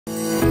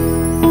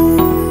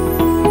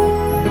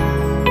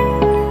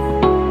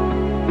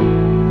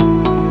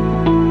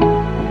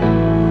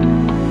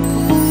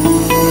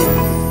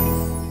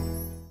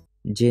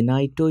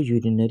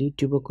genitourinary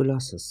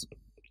tuberculosis,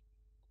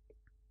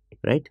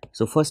 right?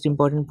 So first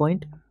important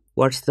point,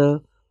 what's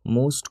the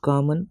most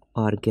common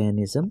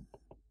organism?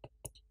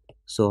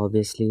 So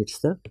obviously it's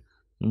the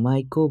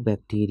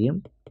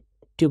Mycobacterium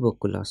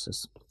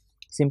tuberculosis.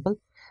 Simple.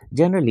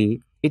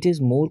 Generally, it is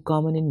more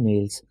common in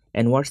males.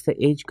 And what's the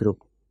age group?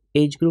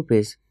 Age group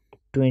is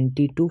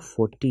 20 to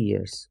 40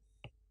 years.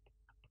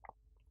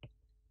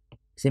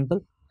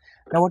 Simple.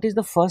 Now, what is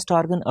the first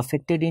organ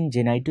affected in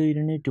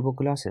genitourinary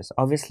tuberculosis?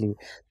 Obviously,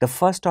 the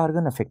first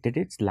organ affected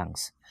is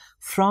lungs.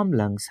 From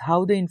lungs,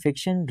 how the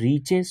infection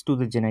reaches to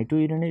the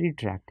genitourinary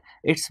tract?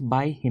 It's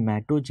by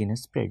hematogenous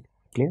spread.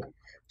 Clear?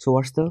 So,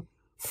 what's the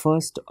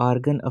first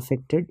organ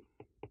affected?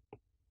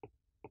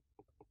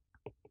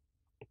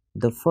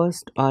 The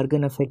first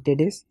organ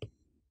affected is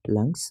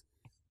lungs.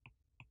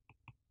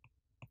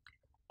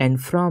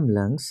 And from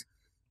lungs,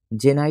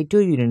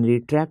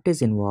 genitourinary tract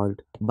is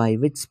involved. By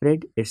which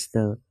spread? It's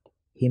the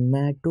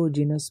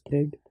hematogenous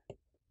spread.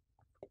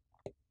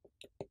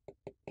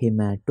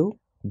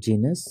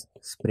 Hematogenous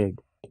spread.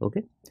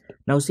 Okay.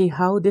 Now see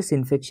how this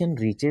infection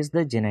reaches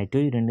the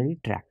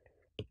genitourinary tract.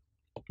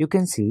 You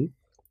can see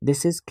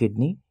this is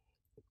kidney,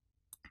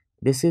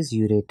 this is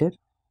ureter,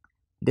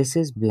 this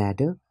is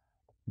bladder,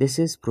 this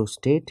is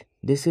prostate,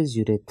 this is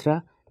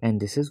urethra,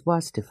 and this is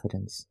vas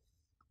deferens.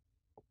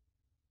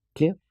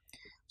 Clear?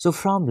 So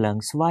from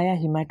lungs via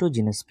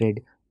hematogenous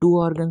spread, two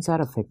organs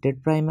are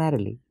affected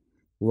primarily.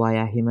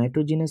 Via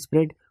hematogenous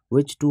spread,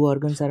 which two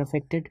organs are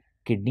affected?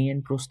 Kidney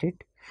and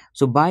prostate.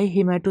 So by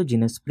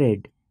hematogenous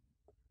spread,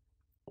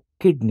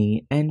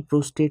 kidney and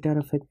prostate are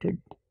affected.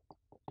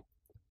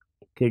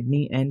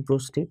 Kidney and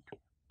prostate.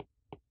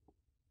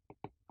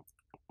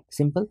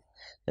 Simple.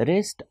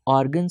 Rest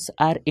organs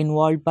are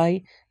involved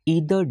by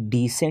either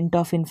descent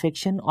of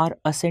infection or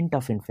ascent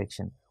of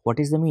infection. What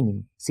is the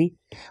meaning? See,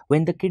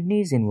 when the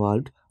kidney is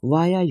involved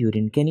via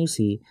urine, can you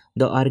see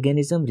the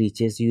organism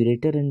reaches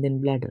ureter and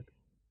then bladder?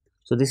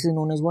 So this is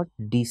known as what?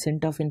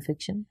 Descent of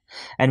infection.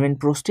 And when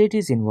prostate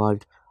is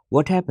involved,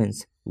 what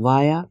happens?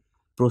 Via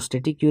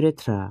prostatic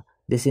urethra,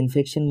 this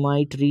infection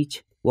might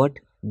reach what?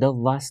 The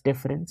vas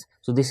deferens.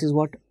 So this is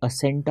what?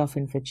 Ascent of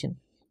infection.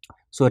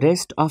 So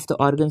rest of the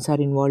organs are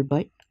involved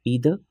by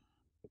either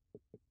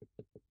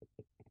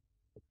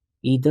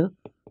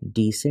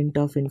descent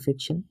of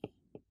infection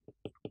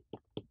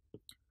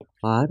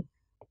or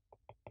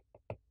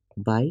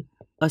by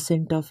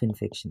ascent of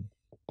infection.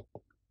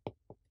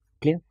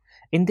 Clear?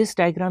 In this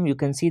diagram, you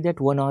can see that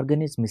one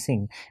organ is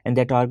missing and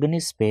that organ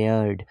is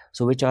spared.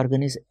 So which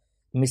organ is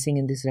missing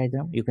in this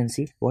diagram? You can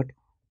see what?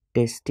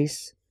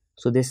 Testis.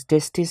 So this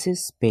testis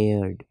is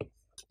spared.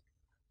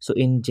 So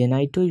in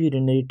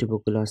genitourinary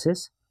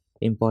tuberculosis,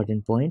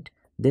 important point,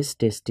 this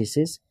testis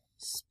is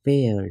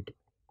spared.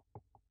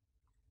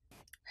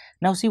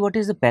 Now see what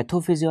is the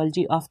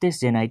pathophysiology of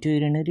this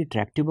genitourinary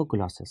tract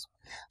tuberculosis.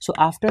 So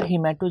after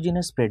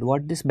hematogenous spread,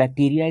 what this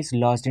bacteria is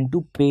lodged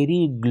into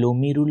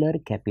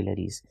periglomerular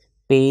capillaries.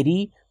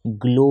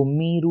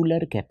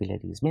 Periglomerular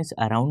capillaries means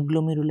around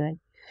glomeruli.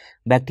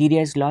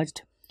 Bacteria is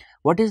lodged.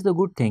 What is the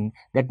good thing?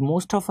 That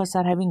most of us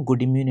are having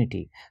good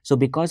immunity. So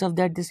because of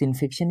that, this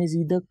infection is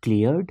either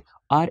cleared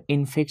or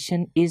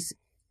infection is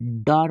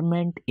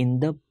dormant in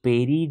the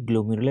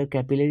periglomerular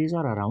capillaries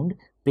or around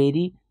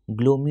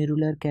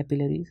periglomerular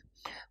capillaries.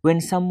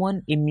 When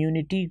someone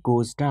immunity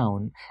goes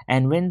down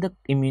and when the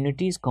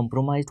immunity is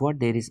compromised, what?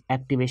 There is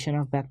activation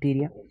of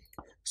bacteria.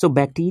 So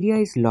bacteria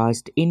is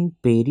lodged in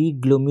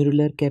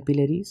periglomerular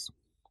capillaries.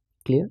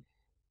 Clear?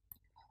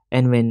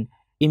 And when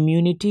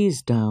immunity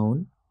is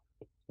down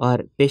or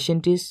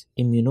patient is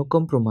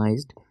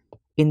immunocompromised,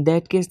 in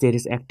that case there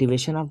is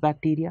activation of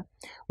bacteria.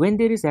 When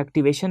there is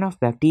activation of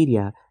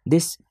bacteria,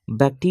 this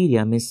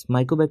bacteria means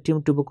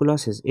Mycobacterium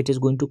tuberculosis, it is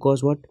going to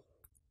cause what?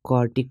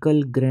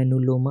 Cortical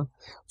granuloma.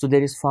 So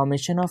there is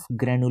formation of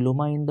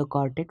granuloma in the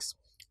cortex.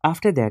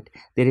 After that,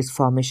 there is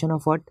formation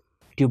of what?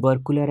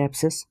 Tubercular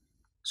abscess.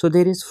 So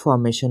there is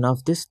formation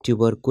of this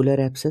tubercular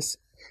abscess,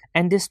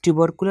 and this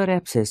tubercular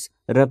abscess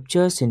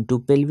ruptures into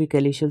pelvic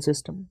calyceal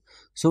system.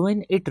 So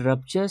when it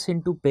ruptures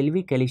into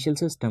pelvic calyceal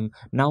system,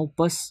 now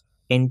pus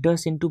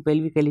enters into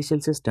pelvic calyceal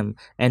system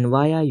and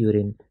via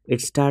urine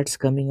it starts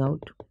coming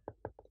out.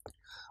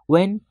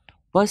 When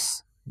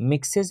pus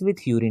mixes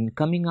with urine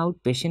coming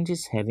out, patient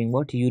is having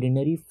what?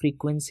 Urinary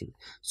frequency.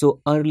 So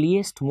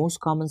earliest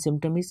most common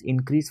symptom is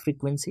increased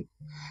frequency,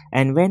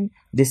 and when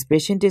this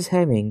patient is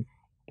having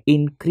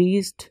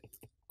increased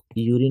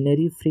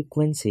urinary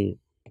frequency,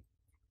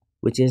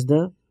 which is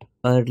the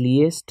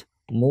earliest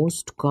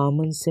most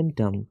common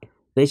symptom,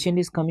 patient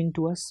is coming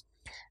to us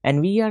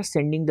and we are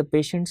sending the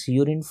patient's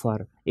urine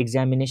for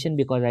examination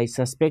because I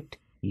suspect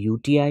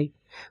UTI.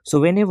 So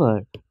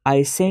whenever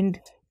I send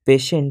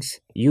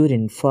patient's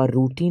urine for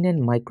routine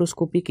and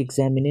microscopic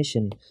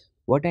examination,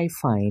 what I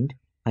find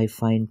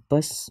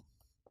pus.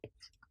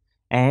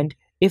 And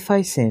if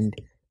I send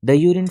the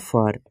urine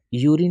for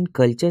urine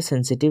culture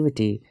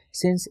sensitivity,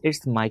 since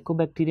it's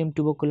Mycobacterium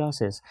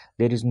tuberculosis,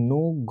 there is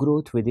no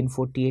growth within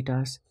 48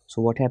 hours.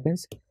 So what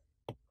happens?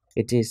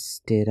 It is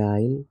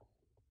sterile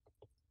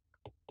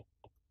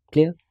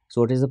Clear?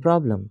 So what is the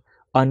problem?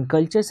 On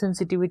culture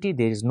sensitivity,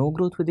 there is no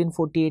growth within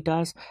 48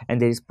 hours and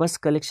there is pus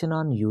collection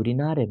on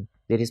urine RM.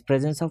 There is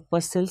presence of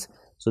pus cells.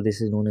 So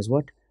this is known as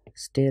what?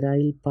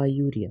 Sterile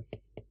pyuria.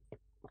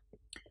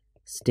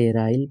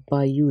 Sterile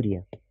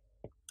pyuria.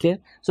 Clear?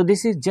 So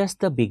this is just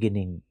the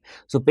beginning.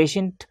 So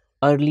patient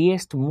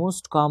earliest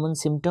most common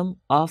symptom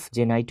of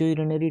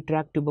genitourinary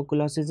tract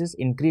tuberculosis is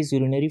increased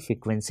urinary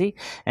frequency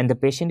and the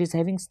patient is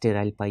having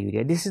sterile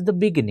pyuria. This is the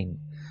beginning.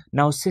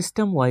 Now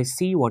system wise,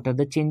 see what are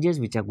the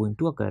changes which are going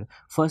to occur.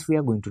 First we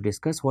are going to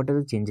discuss what are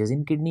the changes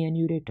in kidney and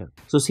ureter.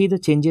 So see the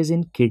changes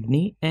in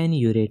kidney and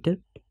ureter.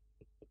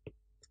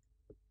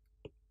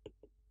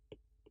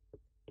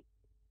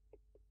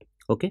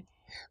 Okay.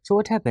 So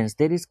what happens?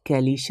 There is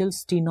calicial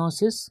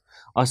stenosis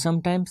or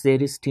sometimes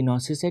there is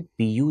stenosis at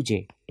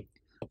PUJ.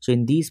 So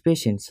in these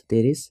patients,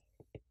 there is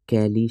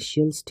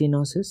calicial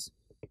stenosis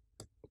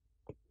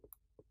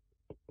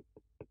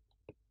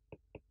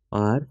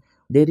or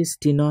there is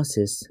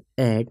stenosis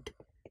at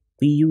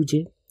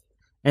PUJ.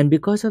 And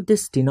because of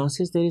this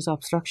stenosis, there is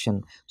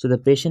obstruction. So the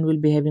patient will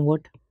be having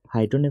what?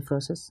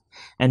 Hydronephrosis.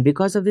 And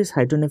because of this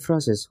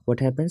hydronephrosis, what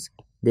happens?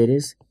 There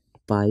is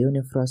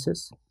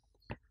pyonephrosis.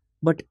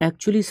 But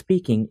actually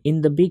speaking,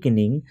 in the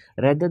beginning,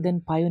 rather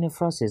than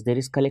pyonephrosis, there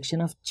is collection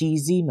of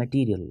cheesy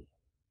material.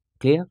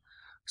 Clear?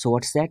 So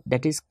what's that?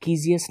 That is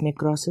caseous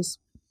necrosis.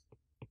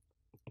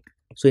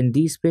 So in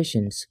these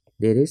patients,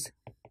 there is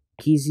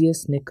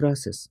caseous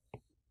necrosis.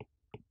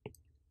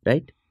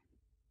 Right?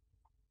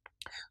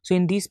 So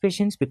in these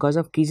patients, because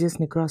of caseous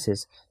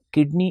necrosis,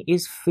 kidney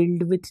is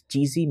filled with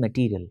cheesy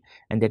material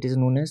and that is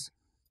known as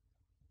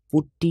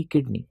putty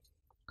kidney.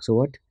 So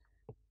what?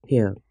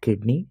 Here,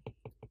 kidney,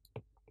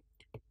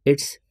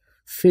 it's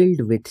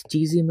filled with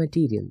cheesy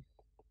material.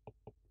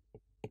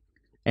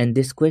 And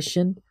this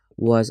question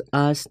was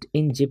asked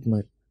in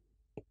JIPMER.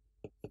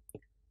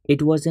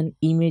 It was an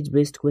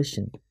image-based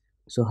question.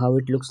 So how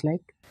it looks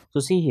like?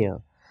 So see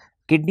here,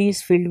 kidney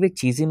is filled with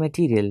cheesy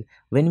material.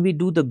 When we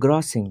do the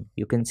grossing,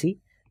 you can see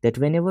that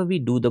whenever we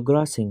do the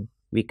grossing,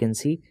 we can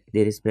see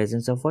there is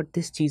presence of what?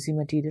 This cheesy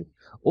material.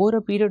 Over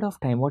a period of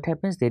time, what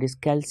happens? There is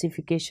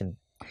calcification.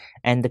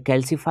 And the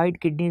calcified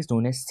kidney is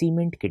known as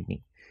cement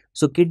kidney.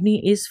 So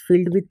kidney is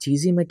filled with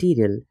cheesy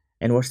material.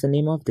 And what's the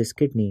name of this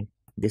kidney?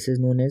 This is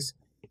known as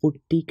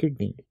putty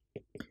kidney.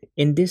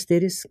 In this,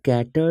 there is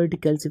scattered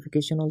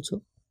calcification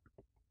also.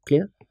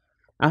 Clear?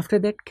 After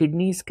that,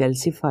 kidney is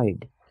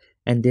calcified.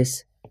 And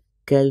this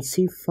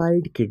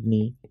calcified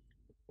kidney,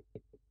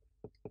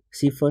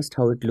 see first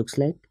how it looks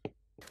like.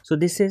 So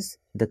this is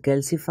the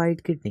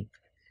calcified kidney.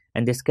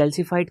 And this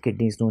calcified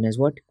kidney is known as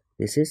what?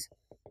 This is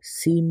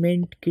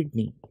cement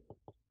kidney.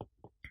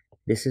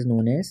 This is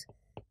known as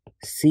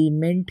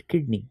cement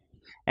kidney.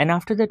 And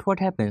after that, what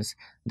happens?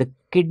 The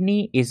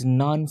kidney is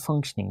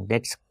non-functioning.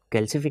 That's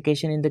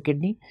calcification in the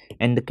kidney.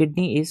 And the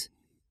kidney is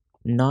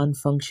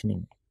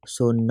non-functioning.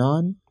 So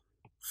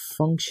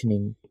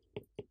non-functioning.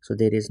 So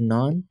there is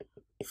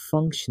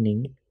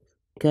non-functioning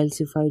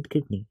calcified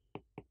kidney.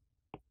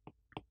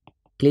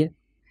 Clear?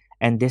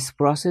 And this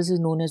process is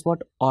known as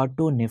what?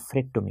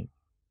 Autonephrectomy.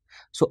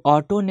 So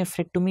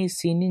autonephrectomy is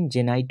seen in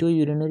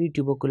genitourinary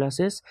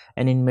tuberculosis,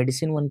 and in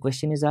medicine one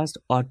question is asked,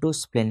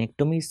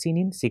 autosplenectomy is seen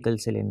in sickle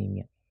cell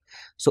anemia.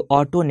 So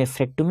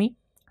autonephrectomy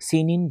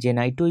seen in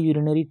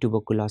genitourinary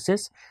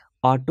tuberculosis,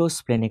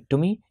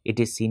 autosplenectomy it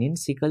is seen in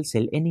sickle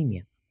cell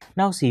anemia.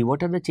 Now see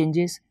what are the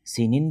changes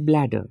seen in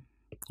bladder.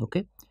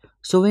 Okay,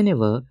 so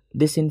whenever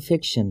this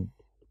infection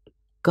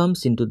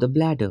comes into the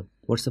bladder,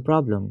 what's the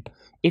problem?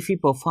 If we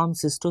perform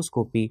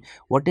cystoscopy,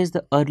 what is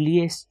the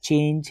earliest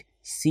change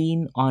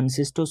seen on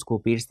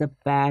cystoscopy? It's the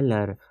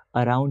pallor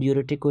around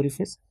ureteric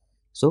orifice.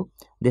 So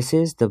this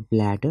is the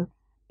bladder.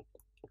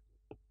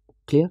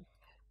 Clear?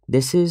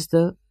 This is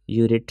the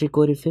ureteric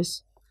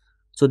orifice.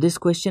 So this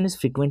question is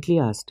frequently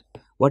asked.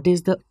 What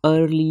is the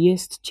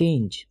earliest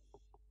change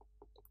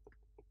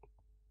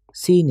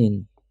seen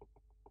in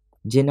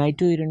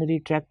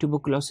genitourinary tract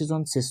tuberculosis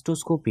on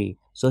cystoscopy?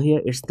 So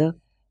here it's the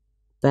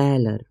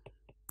pallor.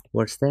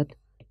 What's that?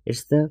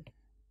 It's the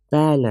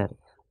pallor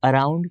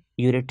around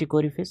ureteric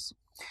orifice.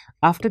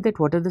 After that,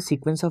 what are the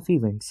sequence of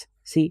events?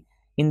 See,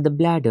 in the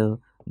bladder,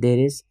 there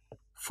is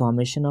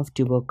formation of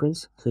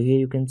tubercles. So here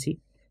you can see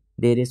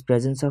there is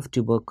presence of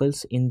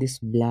tubercles in this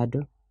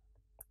bladder.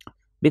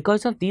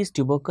 Because of these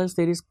tubercles,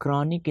 there is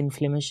chronic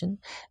inflammation,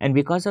 and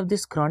because of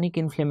this chronic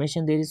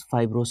inflammation, there is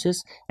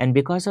fibrosis, and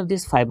because of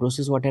this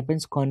fibrosis, what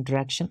happens?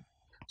 Contraction.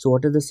 So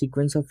what are the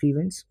sequence of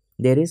events?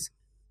 There is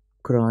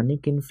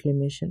chronic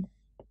inflammation.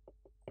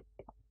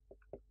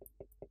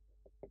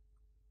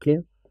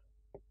 Clear?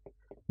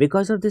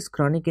 Because of this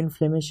chronic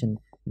inflammation,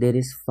 there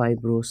is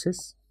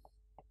fibrosis,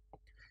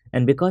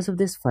 and because of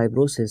this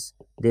fibrosis,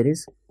 there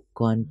is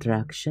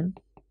contraction.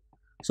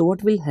 So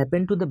what will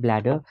happen to the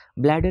bladder?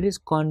 Bladder is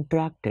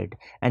contracted,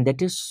 and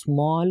that is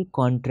small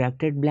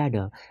contracted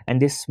bladder,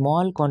 and this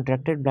small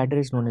contracted bladder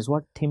is known as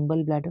what?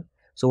 Thimble bladder.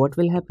 So what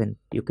will happen?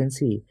 You can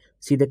see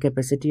the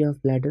capacity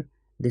of bladder.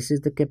 This is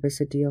the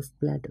capacity of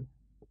bladder.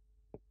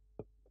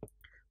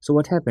 So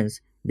what happens?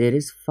 there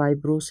is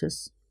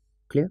fibrosis.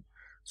 Clear?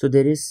 So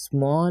there is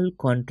small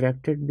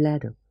contracted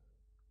bladder.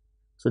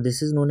 So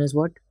this is known as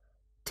what?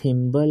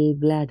 Thimble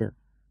bladder.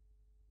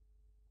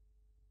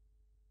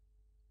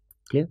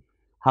 Clear?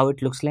 How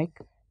it looks like?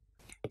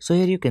 So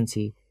here you can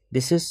see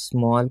this is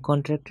small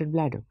contracted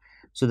bladder.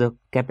 So the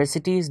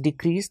capacity is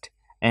decreased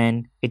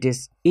and it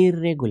is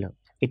irregular.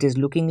 It is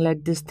looking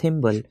like this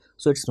thimble,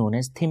 so it's known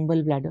as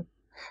thimble bladder.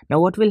 Now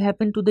what will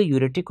happen to the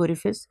ureteric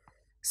orifice?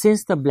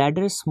 Since the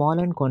bladder is small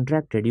and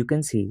contracted, you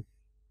can see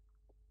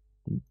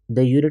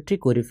the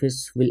ureteric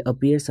orifice will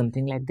appear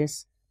something like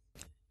this.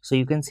 So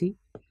you can see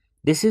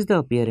this is the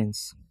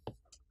appearance.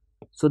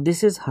 So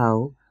this is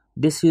how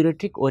this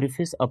ureteric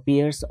orifice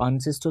appears on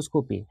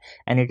cystoscopy,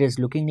 and it is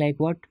looking like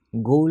what?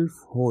 Golf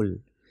hole.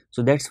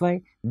 So that's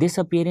why this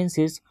appearance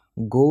is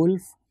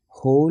golf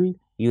hole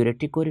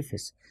ureteric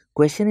orifice.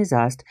 Question is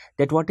asked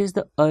that what is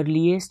the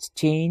earliest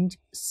change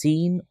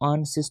seen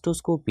on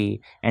cystoscopy,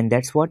 and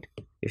that's what?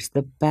 It's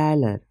the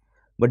pallor.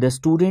 But the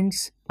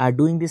students are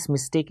doing this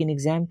mistake in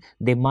exam.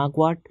 They mark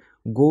what?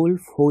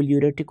 Golf hole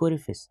ureteric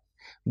orifice.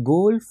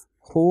 Golf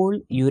hole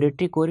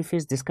ureteric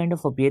orifice, this kind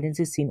of appearance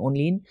is seen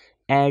only in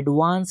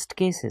advanced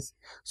cases.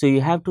 So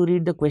you have to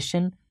read the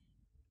question,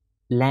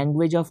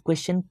 language of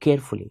question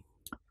carefully.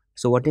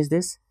 So what is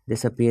this?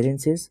 This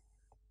appearance is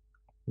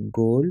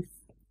golf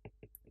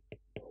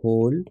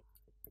hole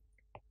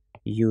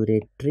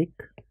ureteric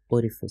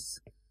orifice.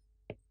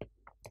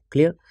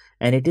 Clear?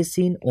 And it is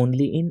seen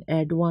only in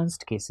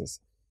advanced cases.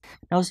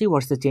 Now see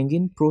what's the change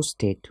in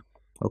prostate.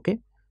 Okay,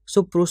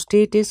 so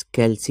prostate is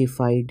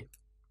calcified,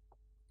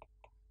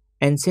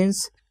 and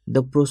since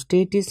the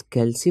prostate is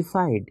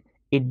calcified,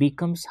 it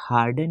becomes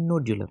hard and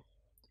nodular.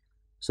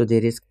 So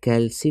there is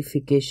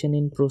calcification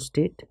in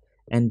prostate,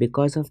 and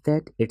because of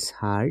that it's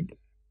hard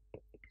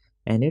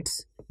and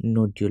it's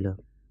nodular.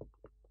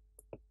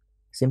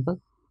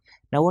 Simple.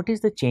 Now what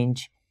is the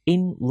change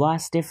in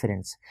vas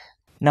deferens?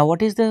 Now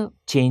what is the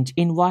change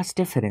in vas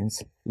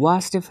deferens?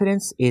 Vas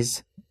deferens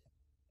is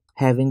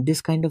having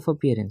this kind of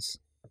appearance.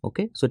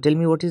 Okay, so tell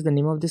me what is the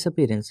name of this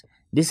appearance?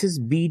 This is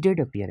beaded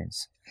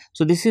appearance.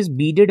 So this is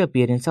beaded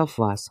appearance of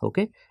vas.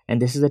 Okay,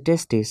 and this is the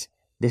testis,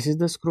 this is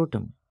the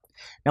scrotum.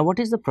 Now what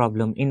is the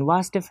problem? In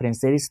vas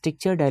deferens there is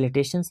stricture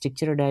dilatation,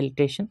 stricture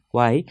dilatation.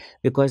 Why?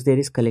 Because there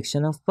is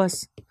collection of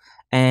pus,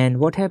 and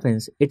what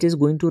happens? It is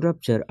going to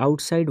rupture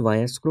outside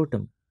via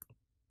scrotum.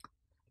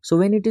 So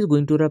when it is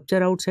going to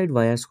rupture outside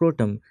via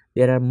scrotum,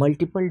 there are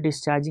multiple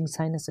discharging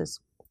sinuses.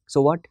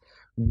 So what?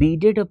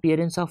 Beaded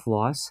appearance of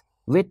vas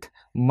with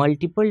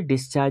multiple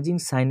discharging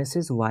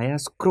sinuses via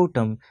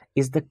scrotum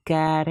is the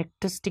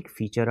characteristic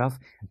feature of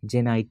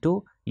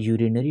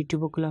genitourinary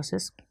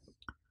tuberculosis.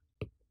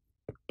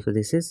 So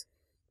this is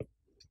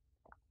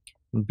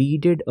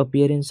beaded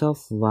appearance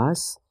of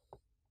vas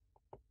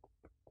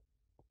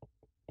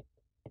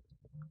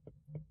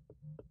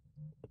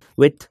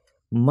with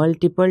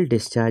multiple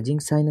discharging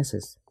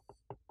sinuses.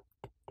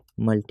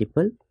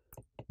 Multiple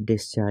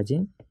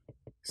discharging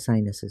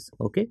sinuses.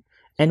 Okay,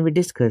 and we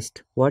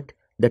discussed what?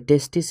 The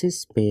testis is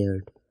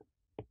spared.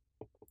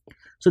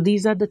 So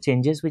these are the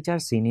changes which are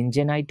seen in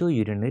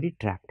genitourinary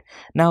tract.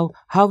 Now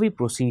how we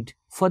proceed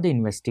for the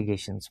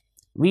investigations?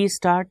 We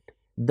start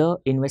the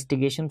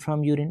investigation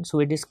from urine. So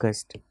we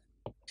discussed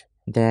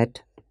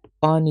that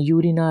on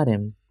urine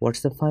RM,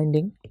 what's the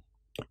finding?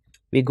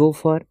 We go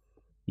for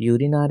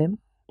urine RM,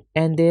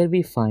 and there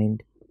we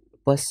find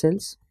pus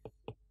cells.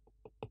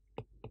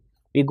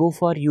 We go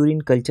for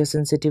urine culture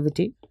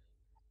sensitivity,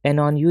 and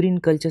on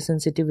urine culture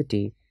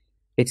sensitivity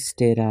it's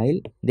sterile.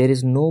 There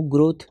is no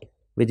growth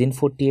within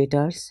 48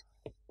 hours.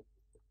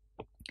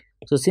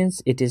 So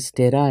since it is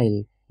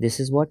sterile, this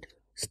is what?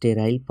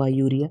 Sterile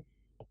pyuria.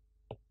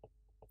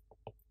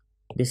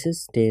 This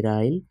is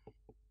sterile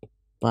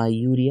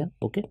pyuria.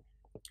 Okay,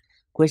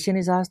 question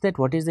is asked that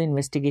what is the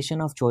investigation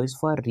of choice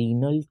for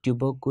renal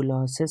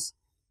tuberculosis?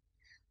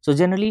 So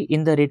generally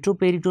in the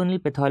retroperitoneal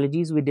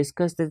pathologies we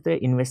discussed that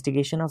the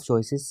investigation of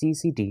choice is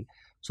CCT.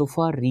 So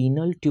for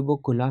renal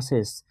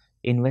tuberculosis,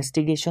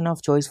 investigation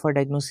of choice for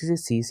diagnosis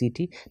is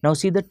CCT. Now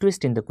see the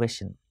twist in the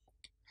question.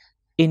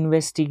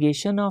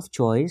 Investigation of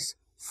choice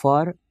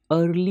for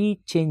early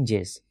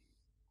changes.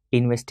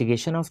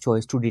 Investigation of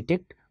choice to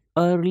detect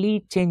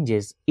early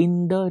changes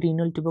in the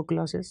renal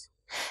tuberculosis.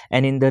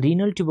 And in the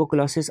renal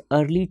tuberculosis,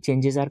 early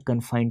changes are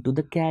confined to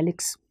the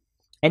calyx.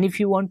 And if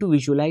you want to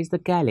visualize the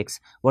calyx,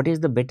 what is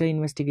the better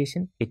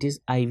investigation? It is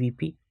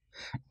IVP.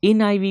 In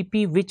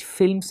IVP, which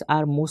films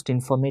are most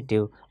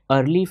informative?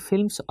 Early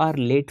films or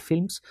late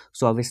films?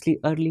 So obviously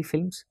early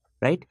films,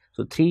 right?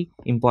 So three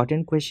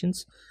important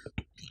questions.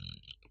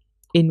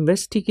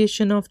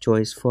 Investigation of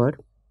choice for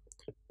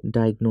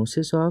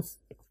diagnosis of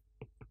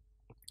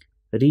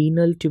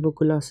renal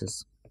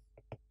tuberculosis,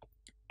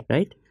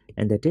 right?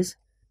 And that is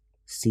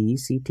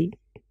CCT.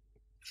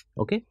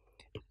 Okay.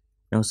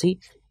 Now see,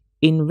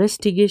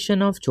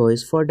 investigation of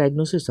choice for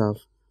diagnosis of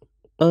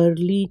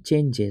early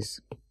changes.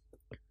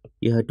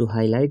 You have to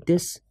highlight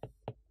this.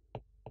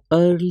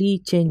 Early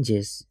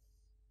changes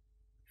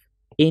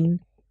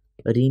in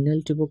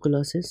renal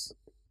tuberculosis.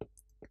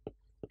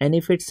 And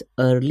if it's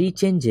early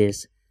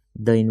changes,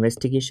 the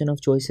investigation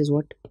of choice is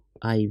what?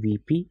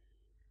 IVP.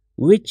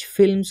 Which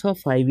films of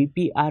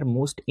IVP are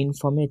most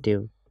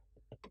informative?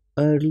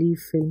 Early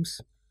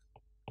films.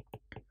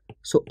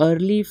 So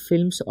early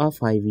films of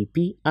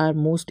IVP are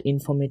most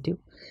informative.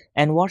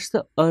 And what's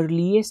the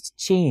earliest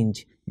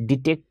change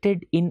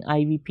detected in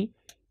IVP?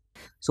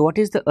 So what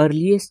is the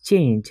earliest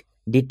change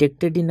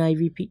detected in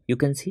IVP? You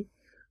can see.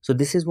 So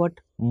this is what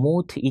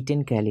moth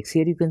eaten calyx.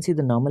 Here you can see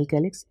the normal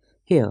calyx.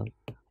 Here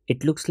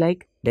it looks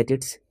like that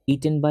it's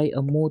eaten by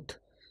a moth.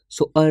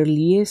 So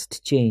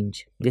earliest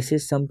change. This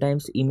is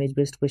sometimes image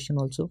based question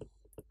also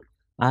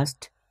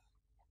asked.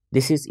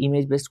 This is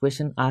image based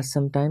question asked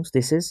sometimes.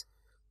 This is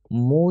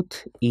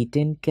moth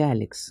eaten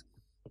calyx.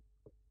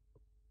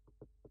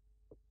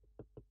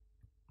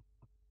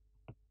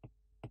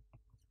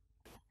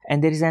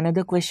 And there is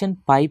another question,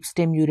 pipe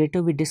stem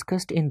ureter. We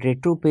discussed in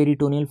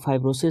retroperitoneal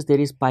fibrosis, there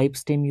is pipe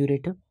stem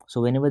ureter. So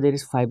whenever there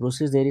is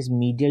fibrosis, there is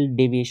medial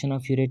deviation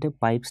of ureter,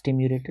 pipe stem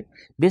ureter.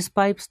 This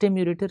pipe stem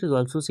ureter is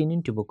also seen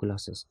in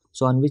tuberculosis.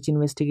 So on which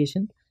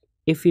investigation?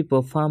 If we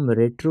perform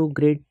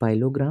retrograde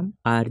pilogram,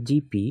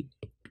 RGP,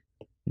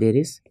 there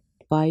is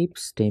pipe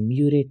stem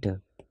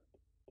ureter.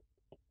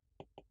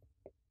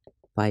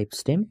 Pipe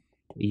stem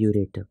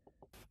ureter.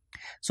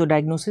 So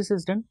diagnosis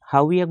is done.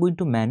 How we are going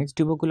to manage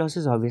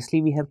tuberculosis?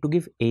 Obviously, we have to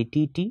give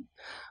ATT.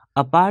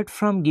 Apart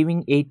from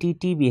giving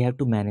ATT, we have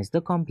to manage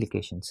the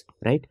complications,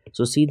 right?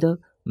 So see the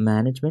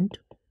management.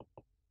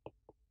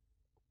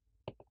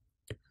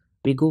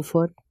 We go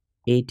for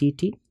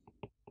ATT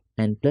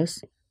and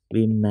plus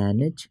we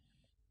manage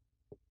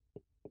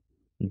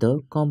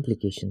the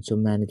complications. So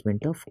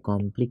management of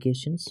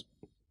complications.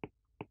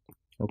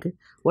 Okay,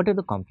 what are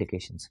the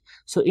complications?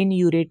 So in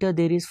ureter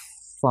there is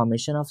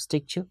formation of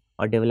stricture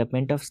or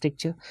development of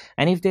stricture,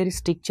 and if there is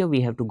stricture,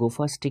 we have to go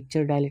for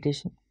stricture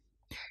dilatation.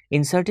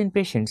 In certain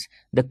patients,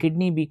 the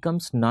kidney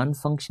becomes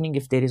non-functioning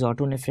if there is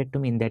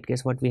autonephrectomy. In that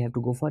case, what we have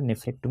to go for?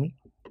 Nephrectomy.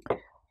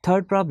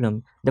 Third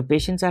problem, the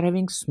patients are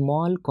having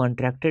small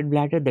contracted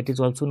bladder, that is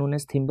also known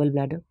as thimble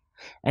bladder.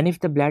 And if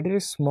the bladder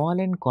is small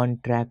and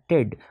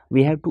contracted,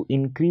 we have to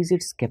increase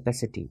its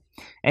capacity.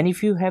 And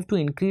if you have to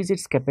increase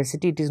its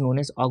capacity, it is known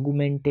as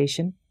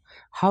augmentation.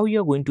 How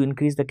you are going to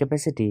increase the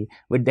capacity?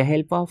 With the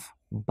help of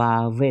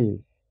bowel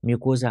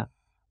mucosa.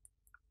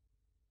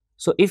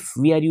 So if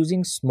we are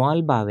using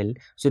small bowel,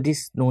 so this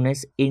is known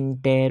as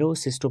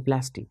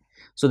enterocystoplasty.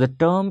 So the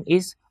term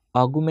is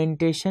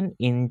augmentation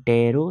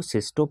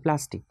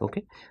enterocystoplasty.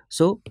 Okay.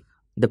 So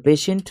the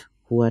patient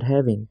who are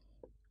having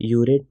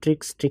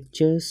ureteric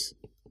strictures,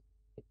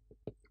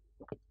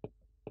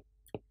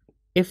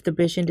 if the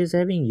patient is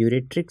having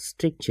ureteric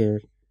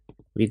stricture,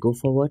 we go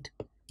for what?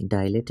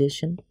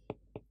 Dilatation.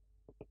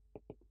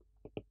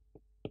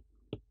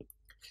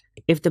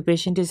 If the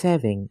patient is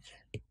having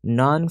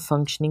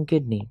non-functioning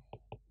kidney,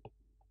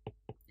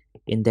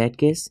 in that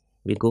case,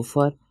 we go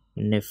for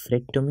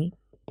nephrectomy.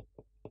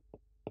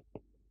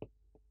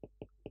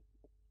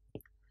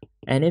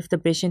 And if the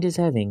patient is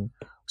having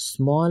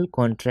small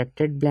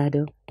contracted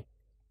bladder,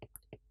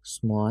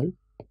 small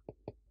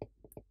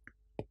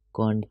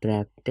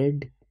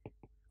contracted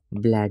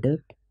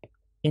bladder,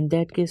 in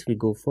that case we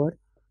go for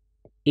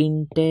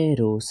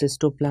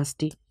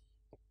enterocystoplasty.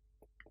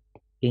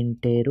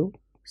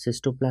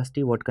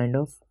 Enterocystoplasty, what kind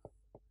of?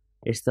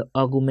 It's the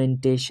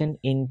augmentation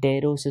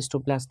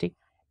enterocystoplasty.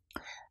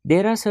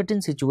 There are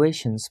certain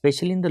situations,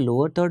 especially in the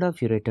lower third of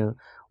ureter,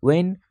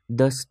 when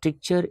the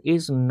stricture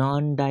is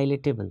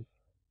non-dilatable.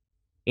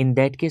 In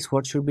that case,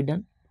 what should be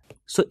done?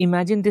 So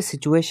imagine this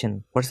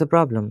situation. What's the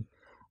problem?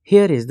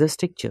 Here is the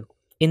stricture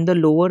in the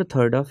lower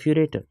third of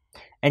ureter,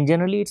 and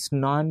generally it's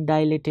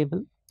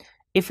non-dilatable.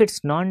 If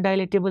it's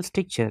non-dilatable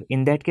stricture,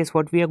 in that case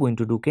what we are going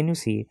to do, can you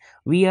see?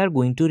 We are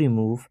going to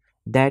remove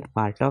that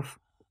part of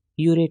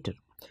ureter.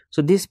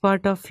 So this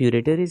part of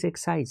ureter is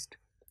excised.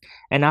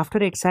 And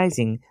after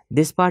excising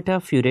this part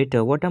of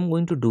ureter, what I'm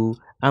going to do,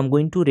 I'm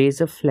going to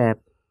raise a flap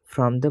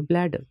from the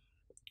bladder.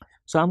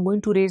 So I'm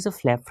going to raise a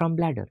flap from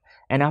bladder,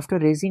 and after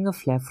raising a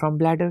flap from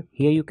bladder,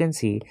 here you can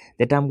see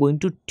that I'm going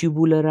to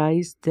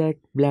tubularize that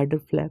bladder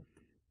flap.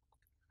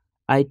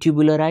 I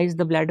tubularize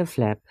the bladder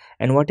flap,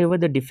 and whatever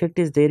the defect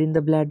is there in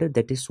the bladder,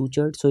 that is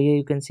sutured. So here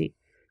you can see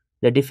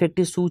the defect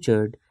is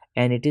sutured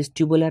and it is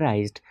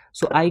tubularized.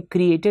 So I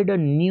created a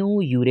new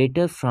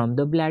ureter from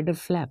the bladder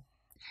flap,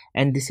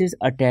 and this is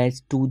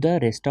attached to the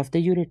rest of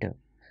the ureter.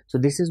 So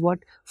this is what?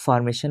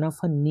 Formation of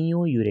a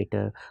neo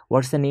ureter.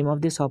 What's the name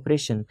of this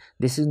operation?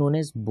 This is known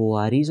as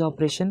Boary's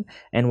operation.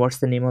 And what's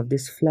the name of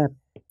this flap?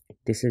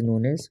 This is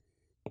known as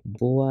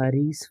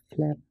Boary's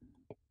flap.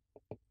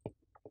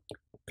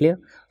 Clear?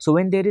 So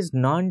when there is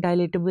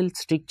non-dilatable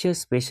stricture,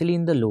 especially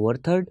in the lower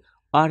third,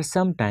 or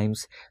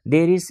sometimes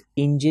there is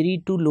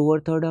injury to lower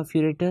third of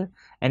ureter,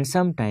 and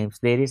sometimes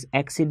there is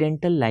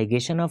accidental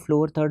ligation of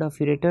lower third of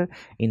ureter,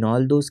 in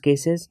all those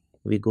cases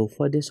we go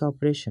for this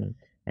operation,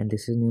 and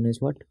this is known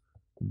as what?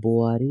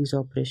 Boary's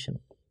operation.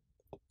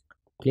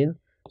 Clear?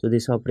 So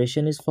this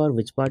operation is for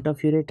which part of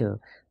ureter?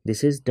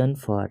 This is done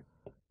for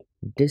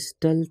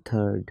distal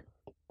third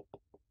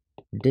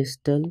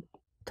distal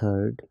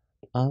third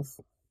of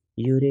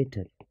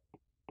ureter.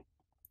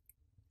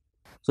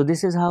 So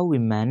this is how we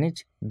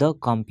manage the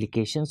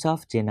complications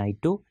of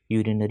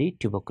genitourinary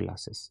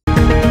tuberculosis.